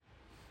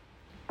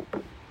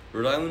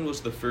Rhode Island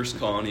was the first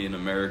colony in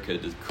America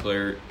to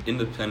declare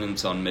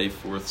independence on May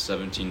 4th,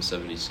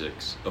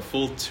 1776, a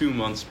full 2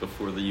 months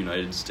before the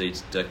United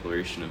States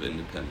Declaration of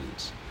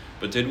Independence.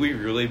 But did we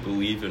really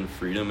believe in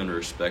freedom and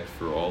respect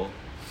for all?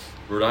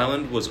 Rhode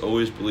Island was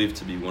always believed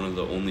to be one of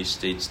the only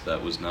states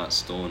that was not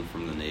stolen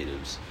from the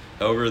natives.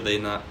 However,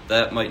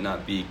 that might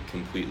not be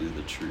completely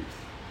the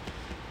truth.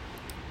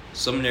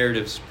 Some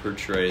narratives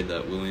portray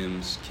that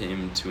Williams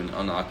came to an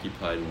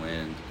unoccupied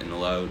land and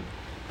allowed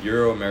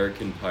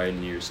Euro-American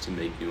pioneers to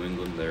make New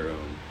England their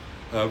own.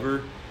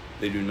 However,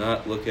 they do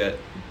not look at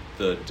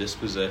the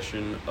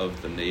dispossession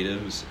of the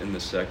natives and the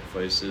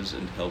sacrifices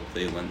and help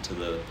they lent to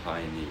the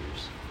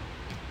pioneers.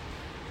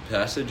 The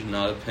passage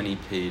Not a Penny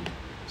Paid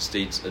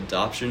states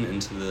adoption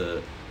into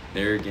the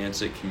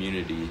Narragansett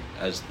community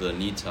as the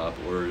Netop,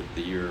 or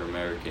the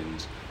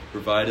Euro-Americans,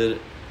 provided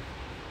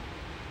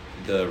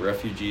the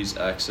refugees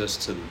access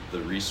to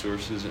the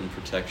resources and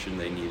protection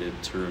they needed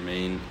to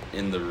remain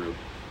in the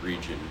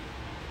region.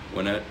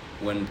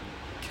 When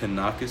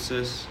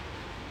Kanakasis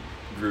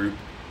grew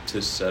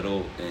to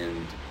settle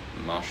in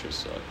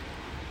Moshassuck,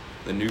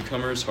 the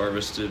newcomers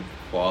harvested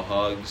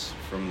quahogs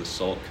from the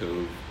Salt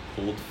Cove,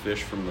 pulled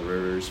fish from the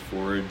rivers,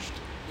 foraged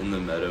in the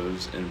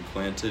meadows, and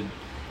planted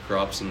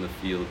crops in the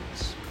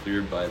fields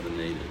cleared by the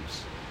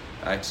natives.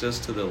 Access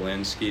to the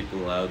landscape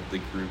allowed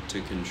the group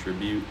to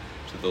contribute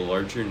to the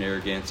larger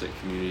Narragansett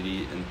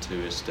community and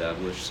to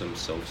establish some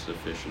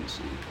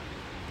self-sufficiency.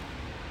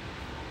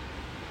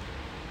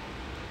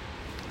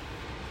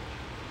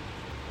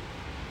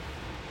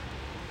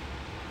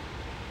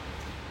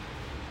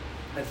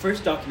 The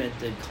first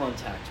documented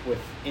contact with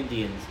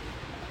Indians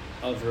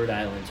of Rhode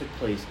Island took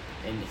place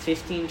in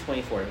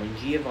 1524 when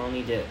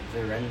Giovanni de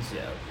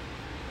Verenzo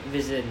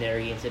visited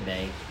Narragansett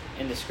Bay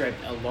and described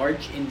a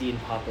large Indian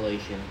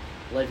population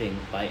living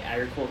by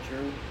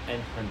agriculture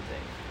and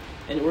hunting,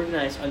 and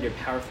organized under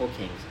powerful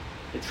kings.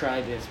 The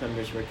tribe and its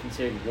members were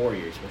considered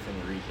warriors within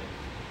the region.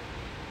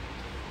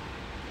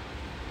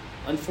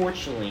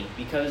 Unfortunately,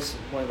 because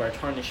of one of our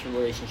tarnished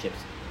relationships,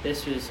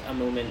 this was a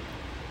moment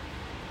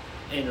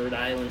in Rhode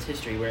Island's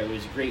history where it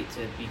was great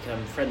to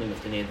become friendly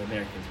with the Native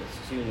Americans, but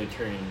soon would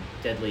turn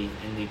deadly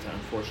and lead to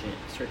unfortunate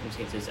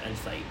circumstances and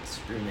fights,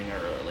 ruining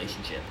our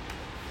relationship.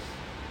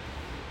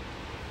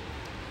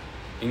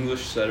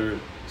 English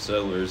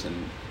settlers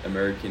and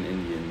American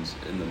Indians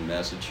in the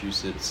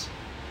Massachusetts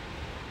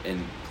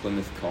and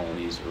Plymouth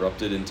colonies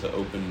erupted into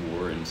open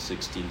war in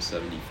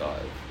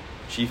 1675.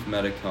 Chief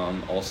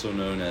Metacom, also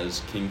known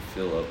as King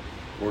Philip,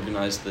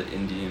 organized the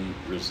Indian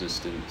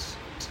resistance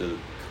to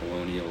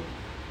colonial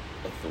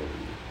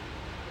authority.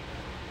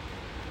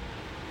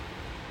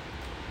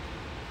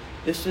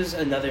 This was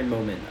another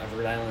moment of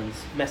Rhode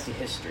Island's messy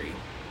history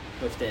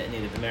with the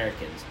Native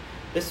Americans.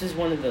 This is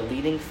one of the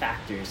leading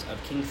factors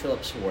of King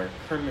Philip's War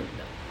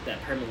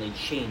that permanently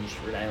changed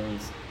Rhode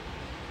Island's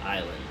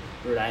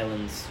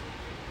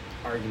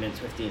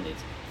arguments with the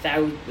Indians.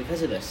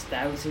 Because of this,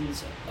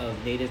 thousands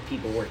of Native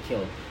people were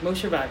killed.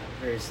 Most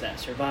survivors that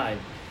survived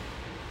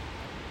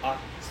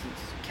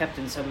kept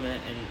in some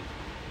of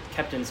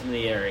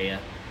the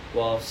area,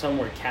 while some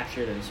were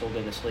captured and sold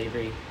into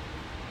slavery.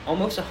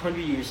 Almost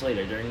 100 years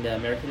later, during the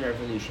American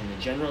Revolution,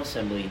 the General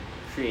Assembly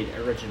created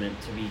a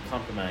regiment to be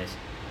comprised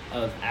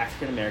of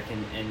African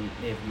American and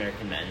Native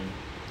American men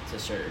to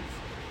serve.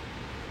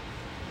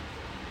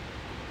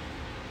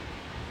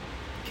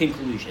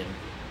 Conclusion.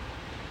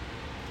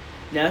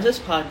 Now, as this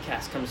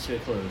podcast comes to a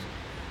close,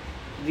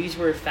 these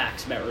were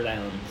facts about Rhode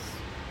Island's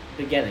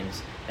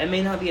beginnings that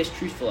may not be as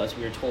truthful as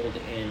we were told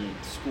in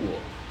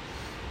school.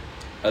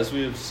 As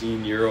we have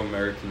seen,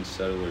 Euro-American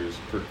settlers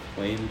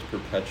proclaimed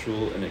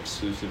perpetual and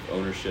exclusive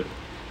ownership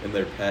in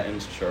their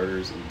patents,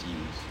 charters, and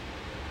deeds.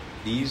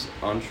 These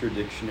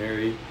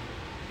contradictory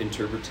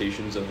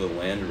interpretations of the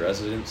land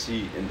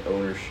residency and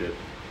ownership,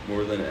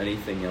 more than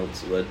anything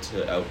else, led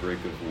to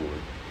outbreak of war.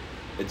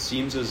 It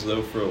seems as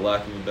though, for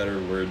lack of better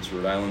words,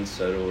 Rhode Island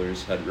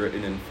settlers had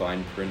written in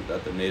fine print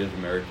that the Native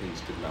Americans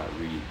did not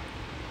read.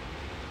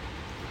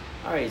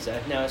 All right,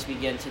 Zach, now as we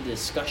get into the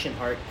discussion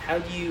part,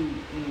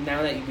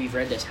 now that we've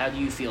read this, how do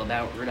you feel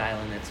about Rhode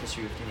Island and its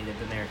history with the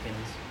Native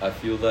Americans? I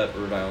feel that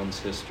Rhode Island's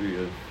history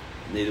of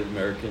Native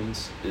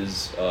Americans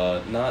is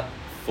not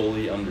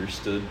fully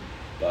understood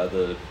by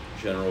the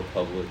general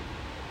public.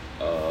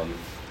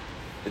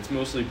 It's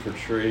mostly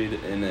portrayed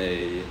in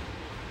a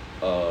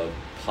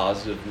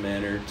positive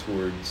manner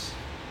towards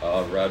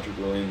Roger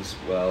Williams,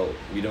 while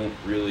we don't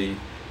really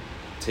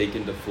take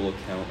into full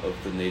account of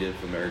the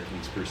Native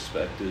Americans'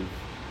 perspective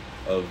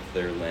of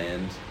their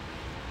land.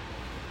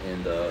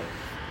 And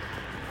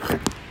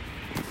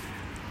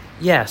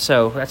yeah,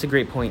 so that's a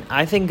great point.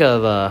 I think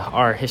of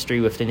our history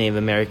with the Native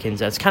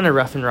Americans as kind of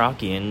rough and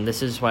rocky, and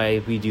this is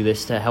why we do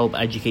this, to help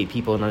educate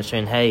people and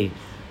understand, hey,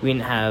 we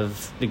didn't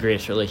have the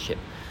greatest relationship.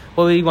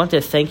 Well, we want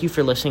to thank you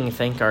for listening and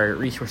thank our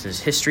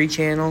resources, History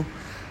Channel,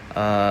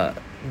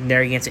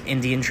 Narragansett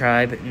Indian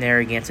Tribe,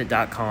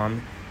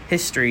 Narragansett.com,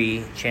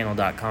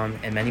 HistoryChannel.com,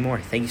 and many more.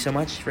 Thank you so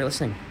much for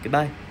listening.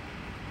 Goodbye.